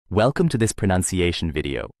Welcome to this pronunciation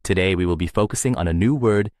video. Today we will be focusing on a new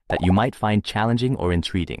word that you might find challenging or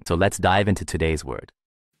intriguing. So let's dive into today's word.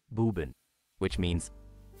 Buben, which means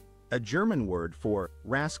a German word for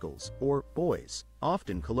rascals or boys,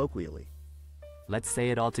 often colloquially. let's say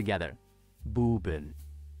it all together. Buben.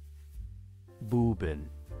 Buben.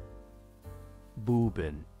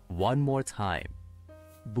 Buben. One more time.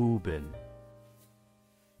 Buben.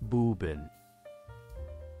 Buben.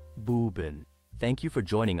 Buben. Thank you for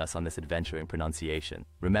joining us on this adventure in pronunciation.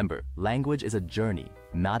 Remember, language is a journey,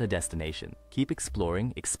 not a destination. Keep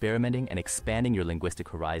exploring, experimenting, and expanding your linguistic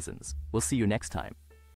horizons. We'll see you next time.